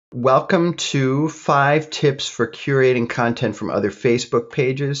Welcome to 5 tips for curating content from other Facebook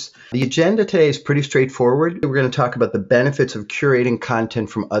pages. The agenda today is pretty straightforward. We're going to talk about the benefits of curating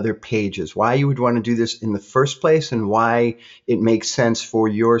content from other pages, why you would want to do this in the first place, and why it makes sense for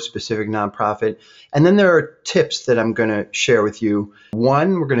your specific nonprofit. And then there are tips that I'm going to share with you.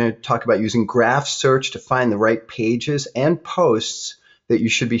 One, we're going to talk about using graph search to find the right pages and posts that you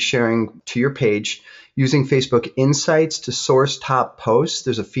should be sharing to your page. Using Facebook Insights to source top posts.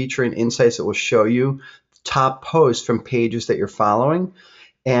 There's a feature in Insights that will show you top posts from pages that you're following.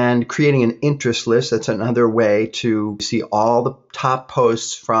 And creating an interest list, that's another way to see all the top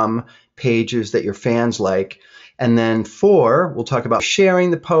posts from pages that your fans like. And then 4, we'll talk about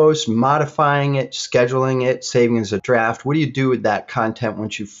sharing the post, modifying it, scheduling it, saving it as a draft. What do you do with that content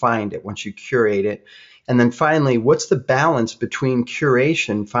once you find it, once you curate it? And then finally, what's the balance between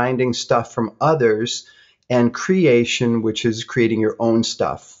curation, finding stuff from others, and creation, which is creating your own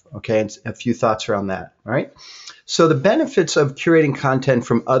stuff? Okay, and a few thoughts around that. All right. So the benefits of curating content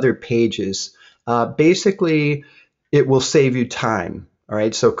from other pages, basically, it will save you time. All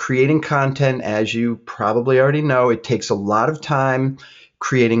right. So creating content, as you probably already know, it takes a lot of time.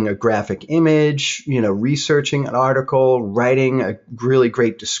 Creating a graphic image, researching an article, writing a really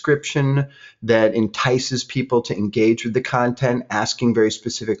great description that entices people to engage with the content, asking very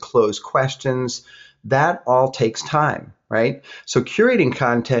specific closed questions. That all takes time, right? So curating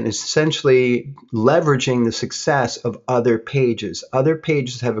content is essentially leveraging the success of other pages. Other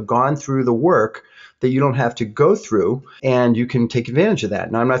pages have gone through the work that you don't have to go through, and you can take advantage of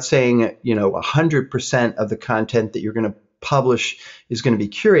that. Now, I'm not saying, 100% of the content that you're going to publish is going to be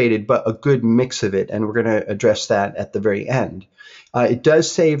curated, but a good mix of it, and we're going to address that at the very end. It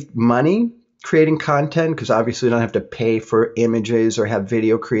does save money creating content because obviously you don't have to pay for images or have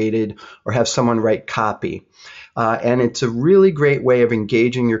video created or have someone write copy. And it's a really great way of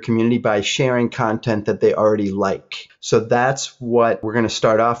engaging your community by sharing content that they already like. So that's what we're going to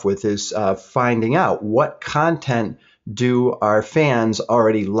start off with, is finding out what content do our fans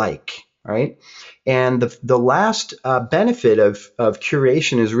already like, right? And the last benefit of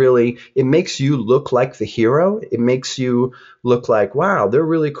curation is really, it makes you look like the hero. It makes you look like, wow, they're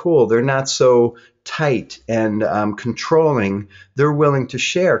really cool. They're not so tight and controlling. They're willing to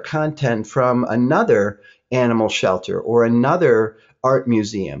share content from another animal shelter or another art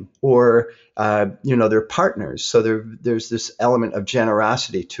museum, or they're partners. So there's this element of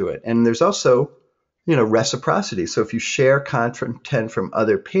generosity to it. And there's also reciprocity. So if you share content from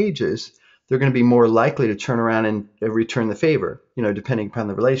other pages, they're going to be more likely to turn around and return the favor, depending upon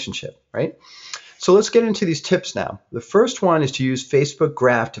the relationship, right? So let's get into these tips now. The first one is to use Facebook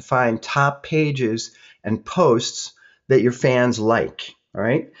Graph to find top pages and posts that your fans like, all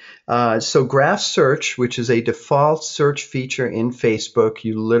right? So Graph Search, which is a default search feature in Facebook,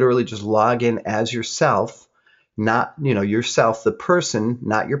 you literally just log in as yourself, not, yourself, the person,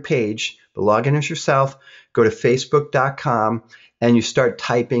 not your page, but log in as yourself, go to facebook.com, and you start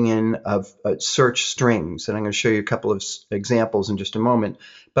typing in search strings. And I'm going to show you a couple of examples in just a moment.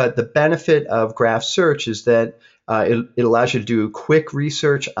 But the benefit of Graph Search is that it allows you to do quick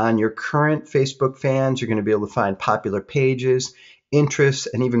research on your current Facebook fans. You're going to be able to find popular pages, interests,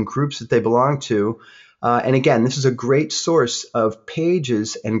 and even groups that they belong to. And again, this is a great source of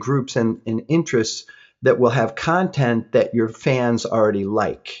pages and groups and interests that will have content that your fans already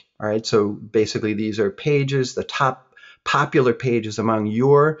like. All right, so basically these are pages, the top popular pages among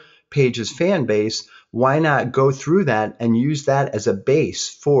your page's fan base. Why not go through that and use that as a base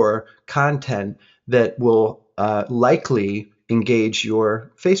for content that will likely engage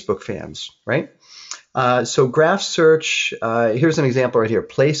your Facebook fans, right? So Graph Search, here's an example right here.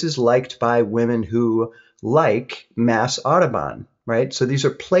 Places liked by women who like Mass Audubon, right? So these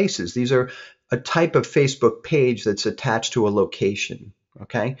are places. These are a type of Facebook page that's attached to a location,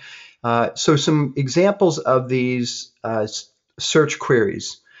 okay? So some examples of these search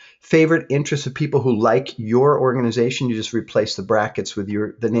queries. Favorite interests of people who like your organization. You just replace the brackets with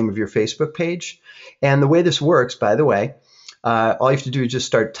the name of your Facebook page. And the way this works, by the way, all you have to do is just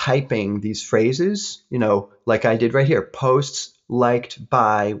start typing these phrases, like I did right here. Posts liked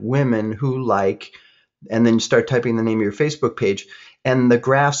by women who like, and then you start typing the name of your Facebook page. And the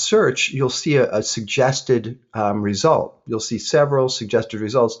Graph Search, you'll see a suggested result. You'll see several suggested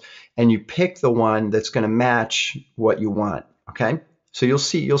results, and you pick the one that's going to match what you want, okay? So you'll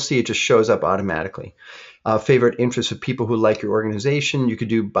see it just shows up automatically. Favorite interests of people who like your organization. You could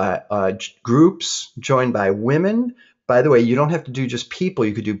do by groups joined by women. By the way, you don't have to do just people.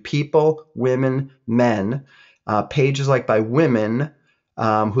 You could do people, women, men. Pages like by women,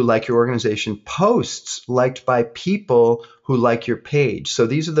 who like your organization, posts liked by people who like your page. So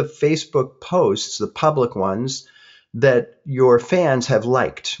these are the Facebook posts, the public ones, that your fans have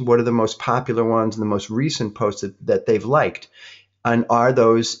liked. What are the most popular ones and the most recent posts that they've liked? And are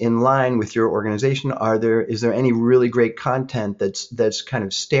those in line with your organization? Is there any really great content that's kind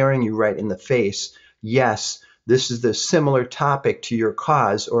of staring you right in the face? Yes, this is the similar topic to your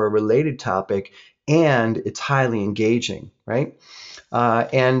cause or a related topic, and it's highly engaging, right?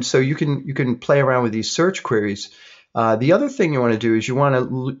 And so you can play around with these search queries. The other thing you want to do is you want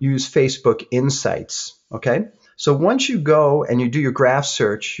to use Facebook Insights, okay? So once you go and you do your graph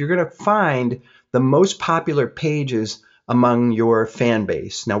search, you're going to find the most popular pages among your fan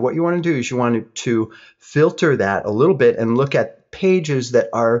base. Now, what you want to do is you want to filter that a little bit and look at pages that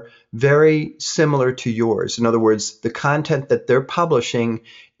are very similar to yours. In other words, the content that they're publishing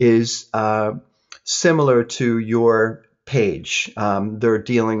is similar to your page. They're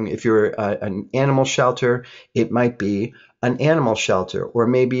dealing, if you're an animal shelter, it might be an animal shelter, or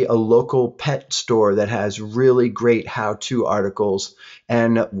maybe a local pet store that has really great how-to articles.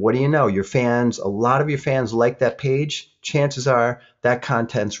 And what do you know? A lot of your fans like that page. Chances are that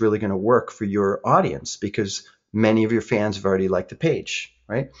content's really going to work for your audience because many of your fans have already liked the page,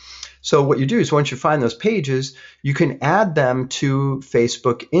 right? So what you do is once you find those pages, you can add them to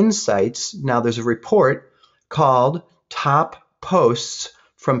Facebook Insights. Now there's a report called Top Posts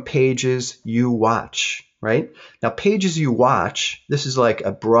from Pages You Watch, right? Now pages you watch, this is like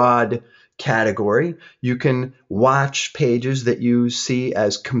a broad category. You can watch pages that you see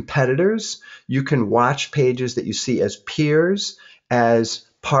as competitors. You can watch pages that you see as peers, as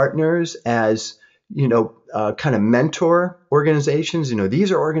partners, as kind of mentor organizations.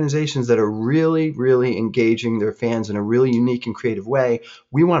 These are organizations that are really, really engaging their fans in a really unique and creative way.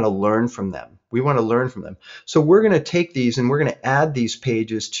 We want to learn from them. So we're going to take these and we're going to add these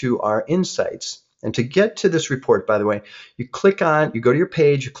pages to our insights. And to get to this report, by the way, you go to your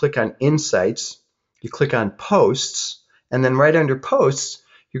page, you click on Insights, you click on Posts, and then right under Posts,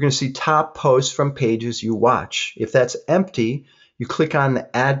 you're going to see Top Posts from Pages You Watch. If that's empty, you click on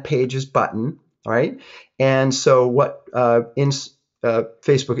the Add Pages button. All right. And so what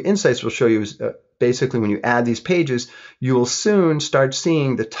Facebook Insights will show you is basically when you add these pages, you will soon start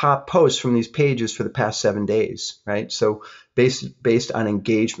seeing the top posts from these pages for the past 7 days, right? So based on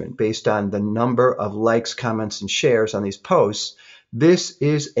engagement, based on the number of likes, comments, and shares on these posts, this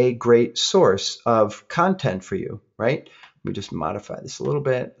is a great source of content for you, right? Let me just modify this a little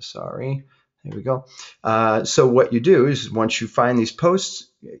bit. Sorry. There we go. So what you do is once you find these posts,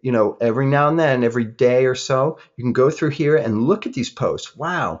 every now and then, every day or so, you can go through here and look at these posts.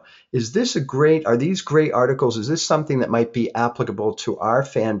 Wow, are these great articles? Is this something that might be applicable to our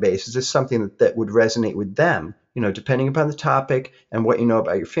fan base? Is this something that would resonate with them? Depending upon the topic and what you know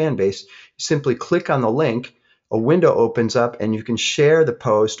about your fan base, you simply click on the link, a window opens up, and you can share the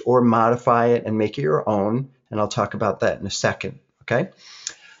post or modify it and make it your own. And I'll talk about that in a second, okay?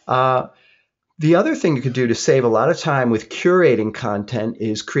 The other thing you could do to save a lot of time with curating content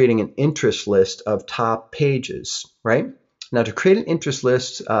is creating an interest list of top pages, right? Now to create an interest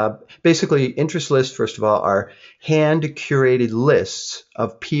list, basically interest lists, first of all, are hand-curated lists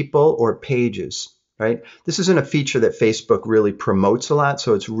of people or pages, right? This isn't a feature that Facebook really promotes a lot,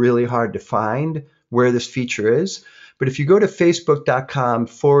 so it's really hard to find where this feature is. But if you go to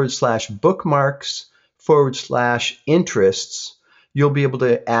facebook.com/bookmarks/interests, you'll be able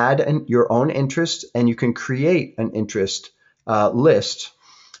to add your own interest, and you can create an interest list.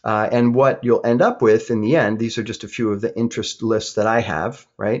 And what you'll end up with in the end, these are just a few of the interest lists that I have,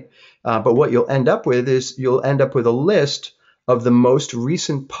 right? But what you'll end up with is a list of the most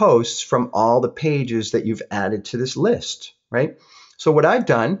recent posts from all the pages that you've added to this list, right? So what I've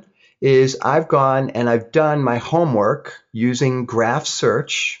done is I've gone and I've done my homework using graph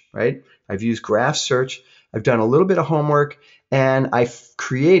search, right? I've used graph search. I've done a little bit of homework, and I've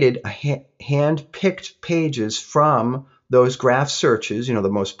created hand-picked pages from those graph searches, the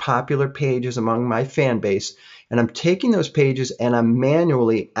most popular pages among my fan base, and I'm taking those pages and I'm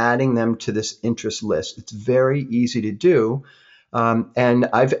manually adding them to this interest list. It's very easy to do, and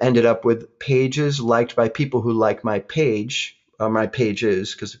I've ended up with pages liked by people who like my page, my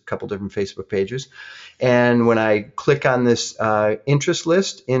pages, because a couple different Facebook pages. And when I click on this interest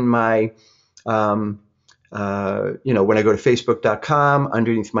list in my when I go to facebook.com,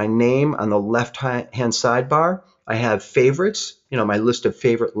 underneath my name on the left-hand sidebar, I have favorites, my list of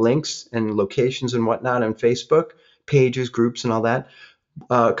favorite links and locations and whatnot on Facebook, pages, groups, and all that.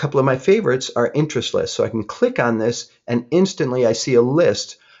 A couple of my favorites are interest lists. So I can click on this and instantly I see a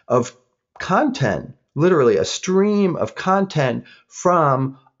list of content literally a stream of content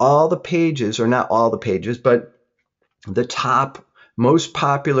from all the pages, or not all the pages, but the top, most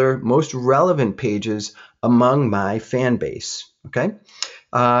popular, most relevant pages among my fan base. Okay.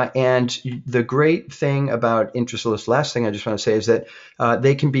 And the great thing about interest lists, last thing I just want to say is that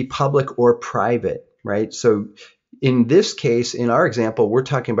they can be public or private, right? So in this case, in our example, we're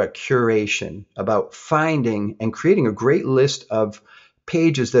talking about curation, about finding and creating a great list of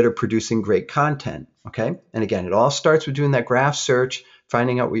pages that are producing great content, okay? And again, it all starts with doing that graph search,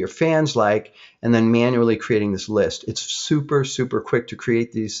 finding out what your fans like, and then manually creating this list. It's super, super quick to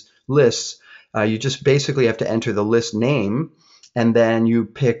create these lists. You just basically have to enter the list name, and then you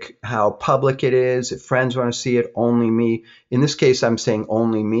pick how public it is, if friends want to see it, only me. In this case, I'm saying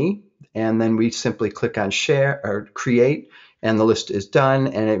only me, and then we simply click on share or create, and the list is done,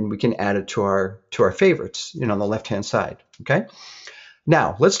 and we can add it to our favorites, on the left-hand side, okay?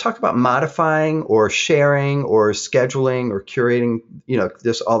 Now, let's talk about modifying or sharing or scheduling or curating,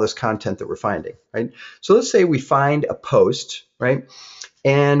 all this content that we're finding, right? So let's say we find a post, right?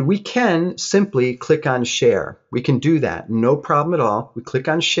 And we can simply click on share. We can do that, no problem at all. We click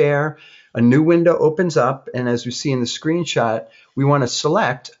on share, a new window opens up, and as we see in the screenshot, we want to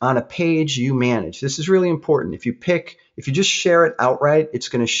select on a page you manage. This is really important. If you just share it outright, it's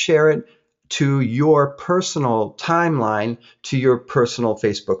going to share it to your personal timeline, to your personal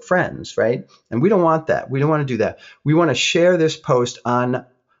Facebook friends, right? And we don't want that. We don't want to do that. We want to share this post on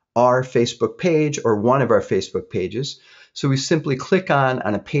our Facebook page or one of our Facebook pages. So we simply click on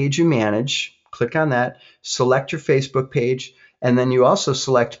a page you manage, click on that, select your Facebook page, and then you also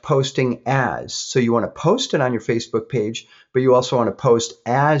select posting as. So you want to post it on your Facebook page, but you also want to post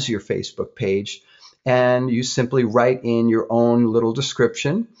as your Facebook page. And you simply write in your own little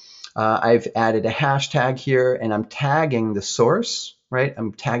description. I've added a hashtag here, and I'm tagging the source, right?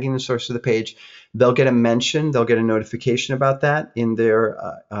 I'm tagging the source of the page. They'll get a mention, they'll get a notification about that in their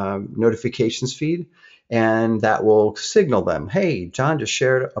notifications feed, and that will signal them, hey, John just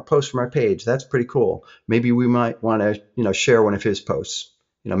shared a post from our page. That's pretty cool. Maybe we might want to, share one of his posts.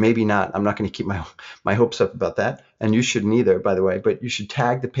 Maybe not. I'm not going to keep my hopes up about that, and you shouldn't either, by the way. But you should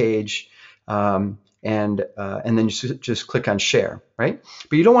tag the page, and then you just click on share, right?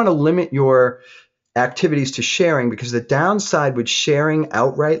 But you don't want to limit your activities to sharing, because the downside with sharing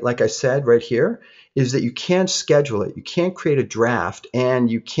outright, like I said right here, is that you can't schedule it. You can't create a draft,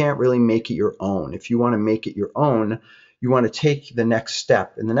 and you can't really make it your own. If you want to make it your own, you want to take the next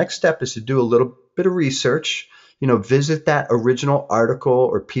step. And the next step is to do a little bit of research, visit that original article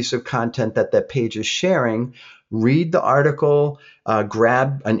or piece of content that page is sharing, read the article,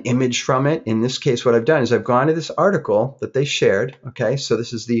 grab an image from it. In this case, what I've done is I've gone to this article that they shared. Okay, so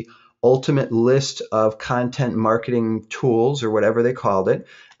this is the ultimate list of content marketing tools, or whatever they called it.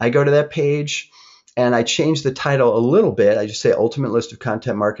 I go to that page and I change the title a little bit. I just say ultimate list of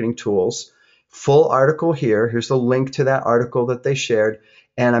content marketing tools. Full article here. Here's the link to that article that they shared.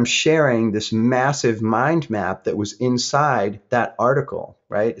 And I'm sharing this massive mind map that was inside that article,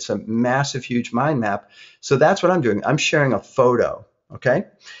 right? It's a massive, huge mind map. So that's what I'm doing. I'm sharing a photo, okay?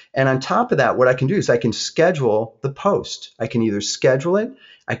 And on top of that, what I can do is I can schedule the post. I can either schedule it,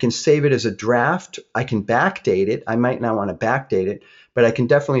 I can save it as a draft, I can backdate it. I might not want to backdate it, but I can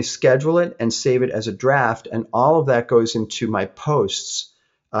definitely schedule it and save it as a draft. And all of that goes into my posts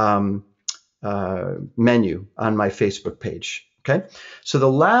menu on my Facebook page. Okay, so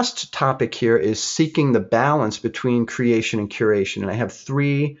the last topic here is seeking the balance between creation and curation. And I have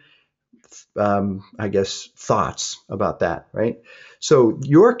three, thoughts about that, right? So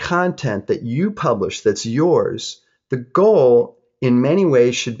your content that you publish, that's yours, the goal in many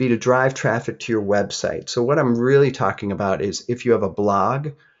ways should be to drive traffic to your website. So what I'm really talking about is, if you have a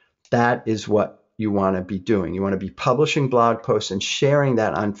blog, that is what you want to be doing. You want to be publishing blog posts and sharing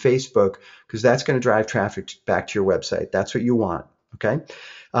that on Facebook, because that's going to drive traffic back to your website. That's what you want, okay?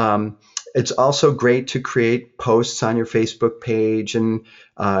 It's also great to create posts on your Facebook page and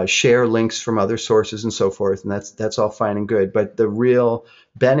share links from other sources and so forth, and that's all fine and good. But the real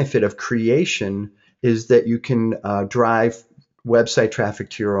benefit of creation is that you can drive website traffic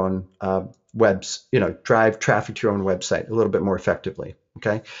to your own drive traffic to your own website a little bit more effectively.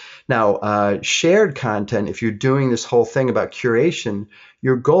 Okay. Now, shared content, if you're doing this whole thing about curation,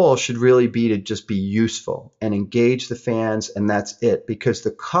 your goal should really be to just be useful and engage the fans, and that's it, because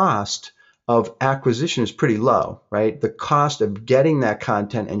the cost of acquisition is pretty low, right? The cost of getting that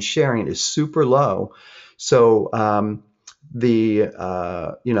content and sharing it is super low. So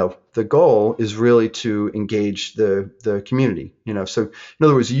the goal is really to engage the community. So in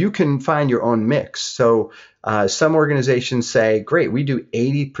other words, you can find your own mix. So some organizations say, great, we do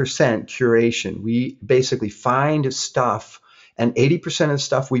 80% curation. We basically find stuff, and 80% of the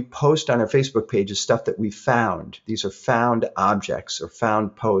stuff we post on our Facebook page is stuff that we found. These are found objects or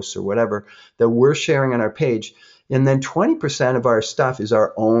found posts or whatever that we're sharing on our page. And then 20% of our stuff is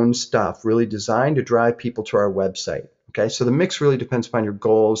our own stuff, really designed to drive people to our website. Okay, so the mix really depends upon your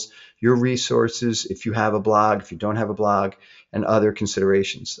goals, your resources, if you have a blog, if you don't have a blog, and other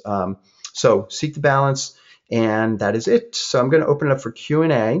considerations. So seek the balance, and that is it. So I'm going to open it up for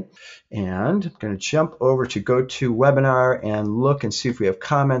Q&A, and I'm going to jump over to GoToWebinar and look and see if we have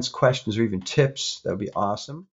comments, questions, or even tips. That would be awesome.